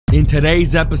In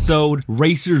today's episode,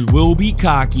 racers will be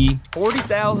cocky.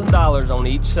 $40,000 on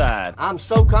each side. I'm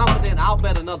so confident I'll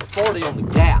bet another 40 on the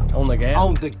gap. On the gap?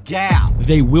 On the gap.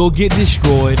 They will get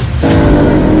destroyed.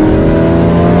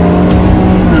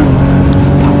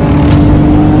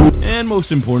 And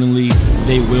most importantly,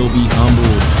 they will be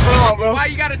humbled. Come on, bro. Why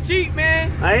you gotta cheat,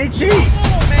 man? I ain't cheat.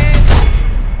 Come on, man.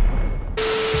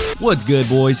 What's good,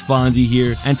 boys? Fonzie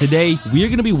here, and today we are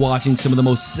going to be watching some of the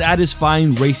most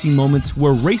satisfying racing moments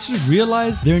where racers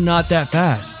realize they're not that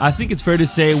fast. I think it's fair to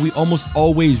say we almost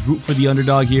always root for the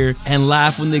underdog here and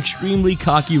laugh when the extremely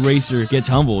cocky racer gets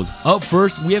humbled. Up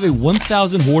first, we have a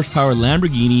 1,000 horsepower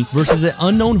Lamborghini versus an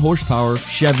unknown horsepower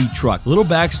Chevy truck. Little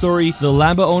backstory, the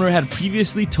Lambo owner had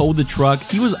previously told the truck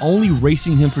he was only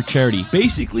racing him for charity,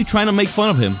 basically trying to make fun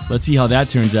of him. Let's see how that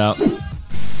turns out.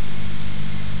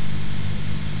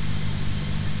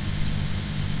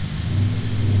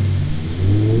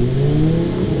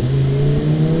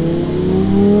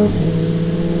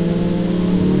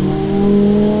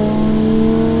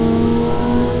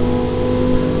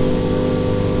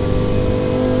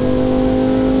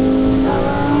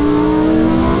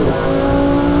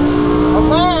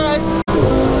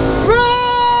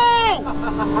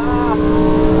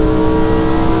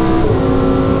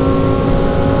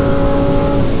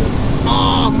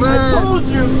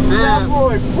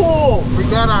 We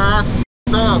got our ass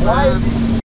up, man.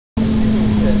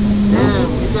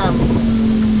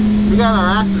 Damn, we got our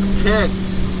asses kicked.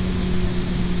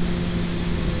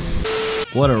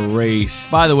 What a race.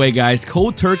 By the way, guys,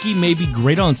 cold turkey may be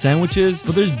great on sandwiches,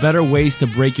 but there's better ways to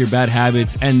break your bad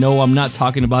habits. And no, I'm not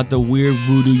talking about the weird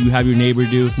voodoo you have your neighbor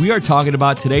do. We are talking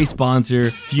about today's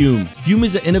sponsor, Fume. Fume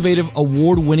is an innovative,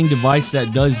 award-winning device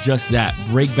that does just that,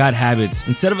 break bad habits.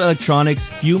 Instead of electronics,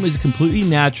 Fume is completely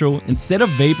natural. Instead of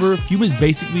vapor, Fume is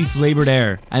basically flavored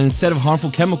air. And instead of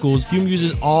harmful chemicals, Fume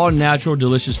uses all natural,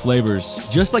 delicious flavors.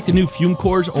 Just like the new Fume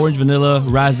cores, orange vanilla,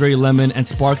 raspberry lemon, and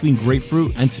sparkling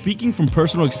grapefruit. And speaking from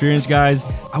personal experience, guys,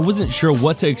 I wasn't sure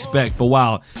what to expect, but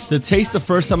wow, the taste the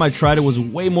first time I tried it was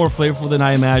way more flavorful than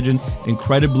I imagined,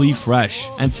 incredibly fresh.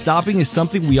 And stopping is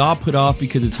something we all put off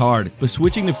because it's hard, but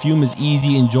switching to Fume is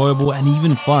easy, enjoyable, and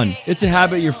even fun. It's a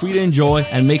habit you're free to enjoy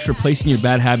and makes replacing your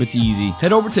bad habits easy.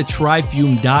 Head over to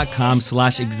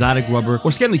tryfume.com/exoticrubber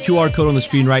or scan the QR code on the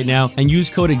screen right now and use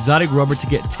code exoticrubber to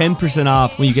get 10%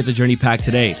 off when you get the Journey Pack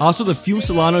today. Also, the Fume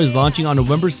Solano is launching on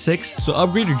November 6th, so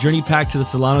upgrade your Journey Pack to the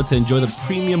Solano to enjoy the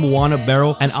premium walnut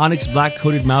barrel and onyx black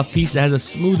coated mouthpiece that has a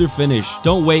smoother finish.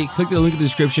 Don't wait, click the link in the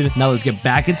description. Now let's get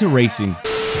back into racing.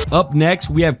 Up next,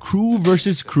 we have crew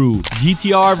versus crew,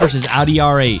 GTR versus Audi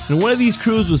R8. And one of these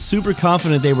crews was super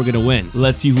confident they were going to win.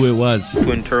 Let's see who it was.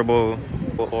 Twin turbo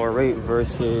R8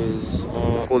 versus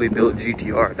fully built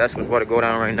GTR. That's what's about to go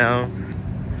down right now.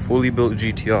 Fully built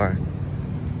GTR.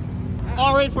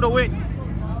 R8 for the win.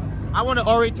 I want an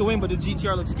R8 to win, but the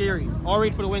GTR looks scary.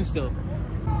 R8 for the win still.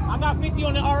 I got 50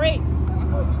 on the R8.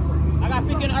 I got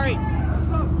 50 on the R8.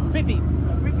 50. 50.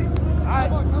 All right.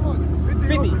 Come on.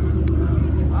 50. All right.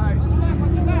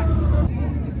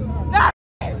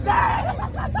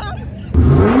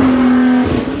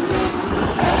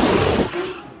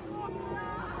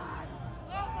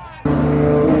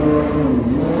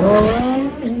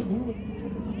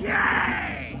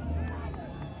 Yeah!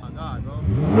 Oh my God, bro.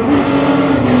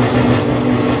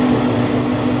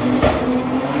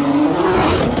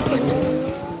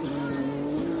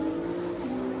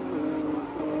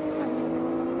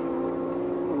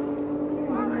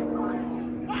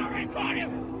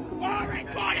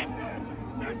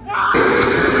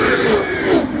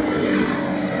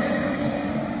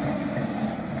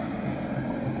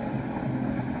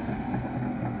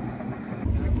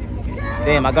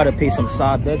 Damn, I gotta pay some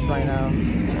side bets right now.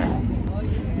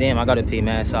 Damn, I gotta pay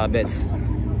mad side bets.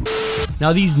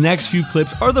 Now these next few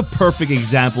clips are the perfect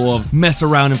example of mess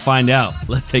around and find out.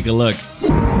 Let's take a look.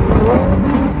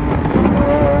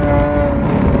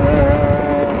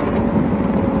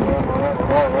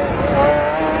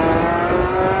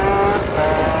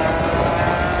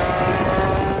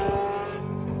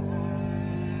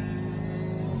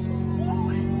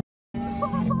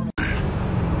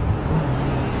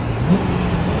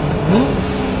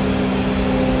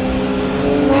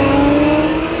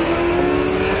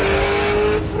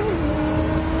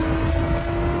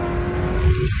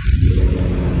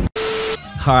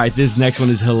 Alright, this next one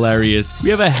is hilarious. We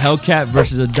have a Hellcat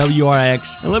versus a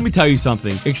WRX, and let me tell you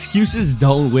something. Excuses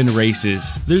don't win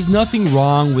races. There's nothing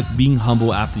wrong with being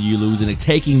humble after you lose and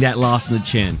taking that loss in the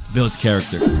chin. Builds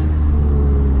character.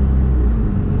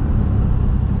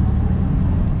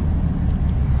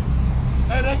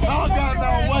 Hey, that car got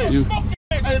no way.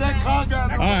 Hey, that car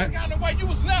got no way. You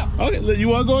was left. Okay, you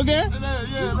want to go again?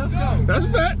 Yeah, let's go. That's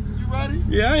bet. You ready?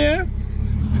 Yeah, yeah.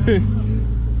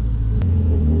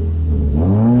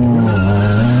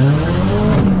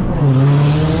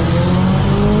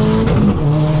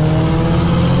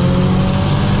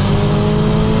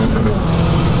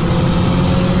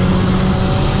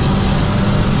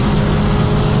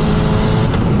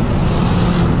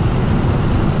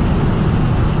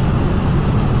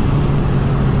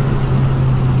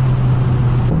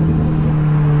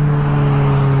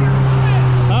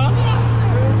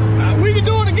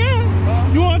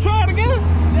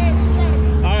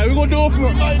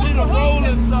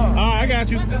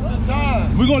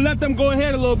 We're gonna let them go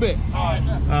ahead a little bit. All right.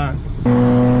 All right.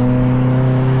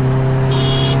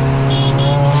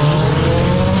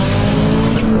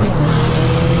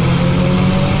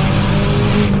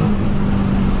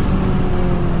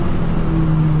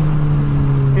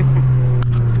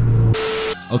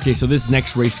 Okay, so this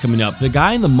next race coming up, the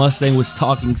guy in the Mustang was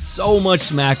talking so much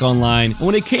smack online, and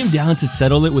when it came down to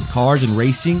settle it with cars and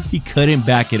racing, he couldn't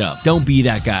back it up. Don't be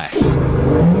that guy.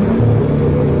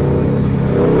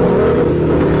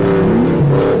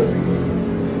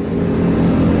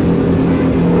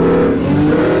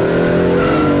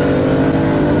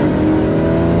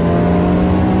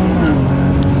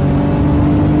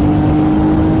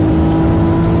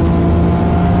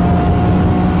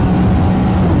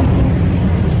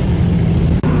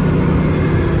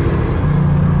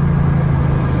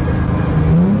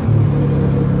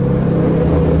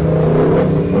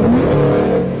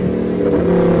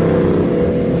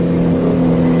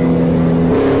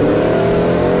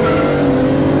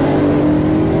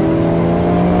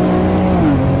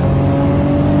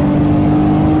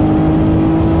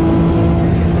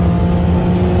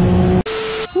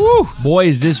 Boy,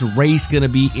 is this race gonna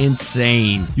be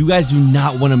insane. You guys do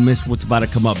not want to miss what's about to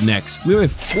come up next. We have a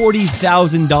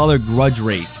 $40,000 grudge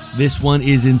race. This one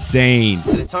is insane.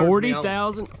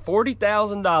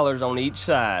 $40,000 on each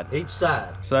side. Each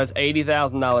side. So that's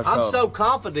 $80,000 total.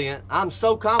 I'm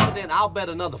so confident I'll bet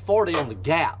another 40 on the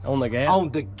gap. On the gap?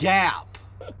 On the gap.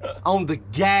 On the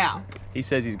gap. He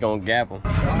says he's gonna gap him.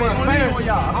 I'm gonna embarrass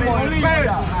y'all. I'm gonna embarrass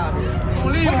y'all.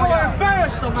 You gonna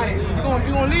embarrass the man. You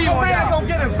gonna leave on y'all. Gonna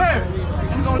get embarrassed.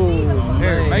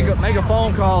 Here, make a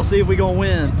phone call, see if we gonna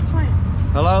win.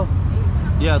 Hello?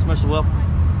 Yes, Mr. Will.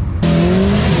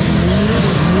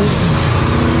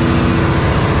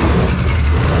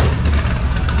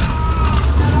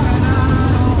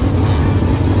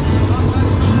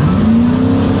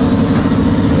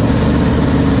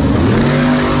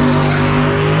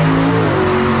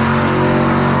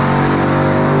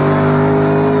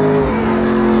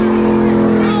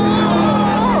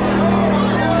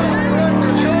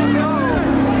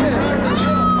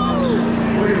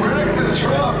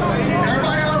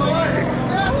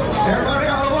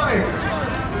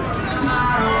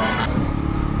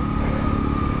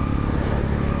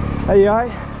 Hey, you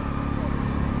alright?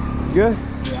 Good?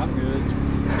 Yeah, I'm good.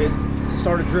 It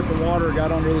started dripping water,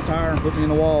 got under the tire and put me in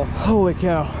the wall. Holy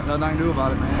cow. Nothing I can do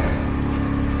about it,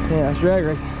 man. Yeah, that's drag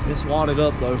racing. It's wadded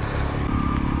up though.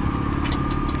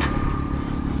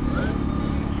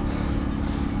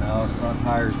 No, front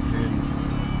tire's good.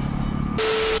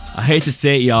 I hate to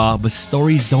say it, y'all, but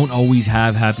stories don't always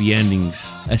have happy endings,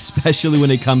 especially when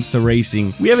it comes to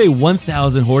racing. We have a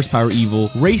 1,000 horsepower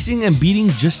Evo racing and beating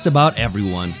just about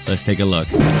everyone. Let's take a look.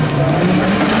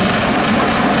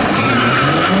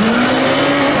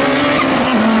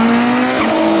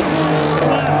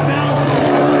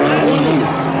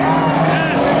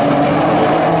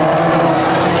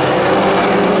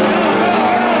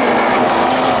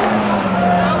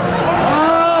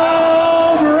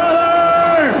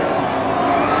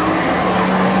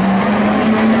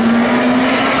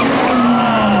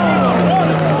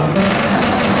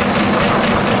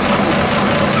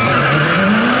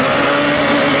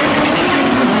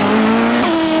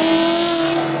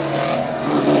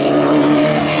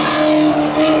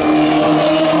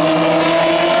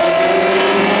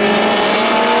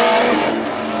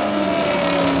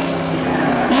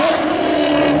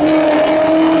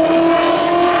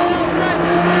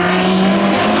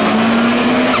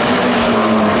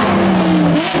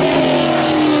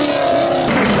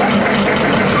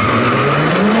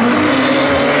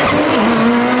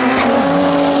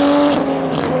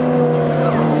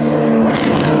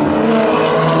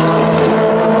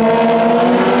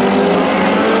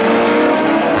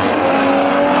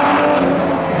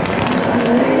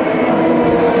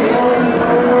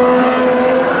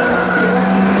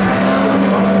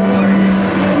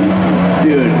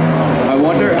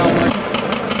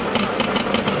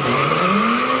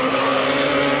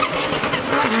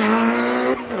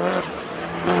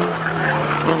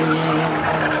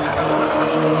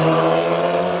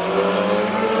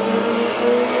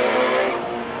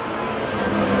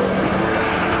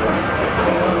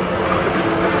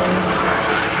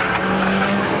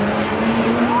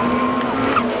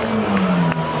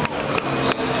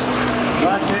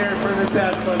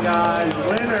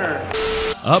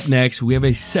 Up next, we have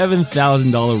a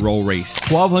 $7,000 roll race.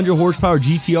 1,200 horsepower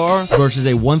GTR versus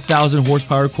a 1,000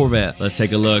 horsepower Corvette. Let's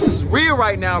take a look. This is real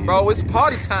right now, bro. It's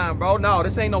party time, bro. No,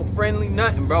 this ain't no friendly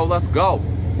nothing, bro. Let's go.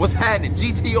 What's happening?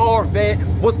 GTR, vet.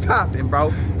 What's popping, bro?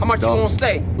 How much you gonna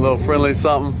stay? A little friendly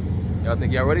something. Y'all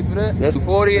think y'all ready for that? Yes.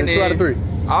 240 and then 2 out of 3.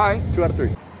 All right. 2 out of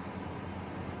 3.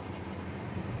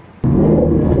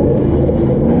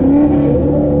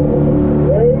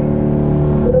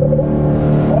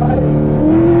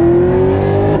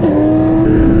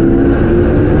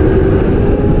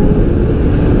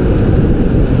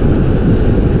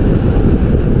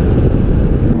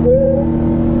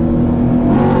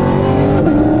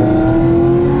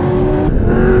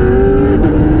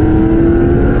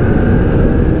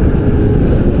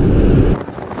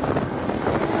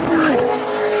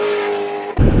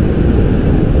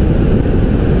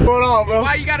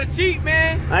 Why you gotta cheat,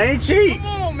 man? I ain't cheat. Come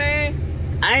on,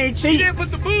 man. I ain't cheat. You didn't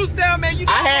put the boost down, man. You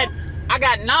know I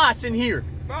got NOS in here.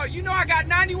 Bro, you know I got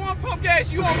 91 pump gas.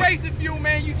 You on racing fuel,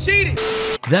 man. You cheated.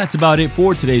 That's about it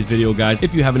for today's video, guys.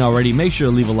 If you haven't already, make sure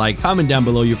to leave a like, comment down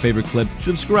below your favorite clip,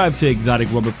 subscribe to Exotic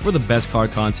Rubber for the best car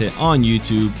content on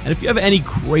YouTube. And if you have any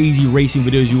crazy racing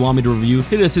videos you want me to review,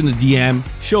 hit us in the DM,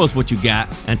 show us what you got.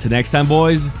 And till next time,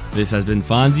 boys, this has been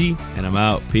Fonzie, and I'm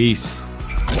out. Peace.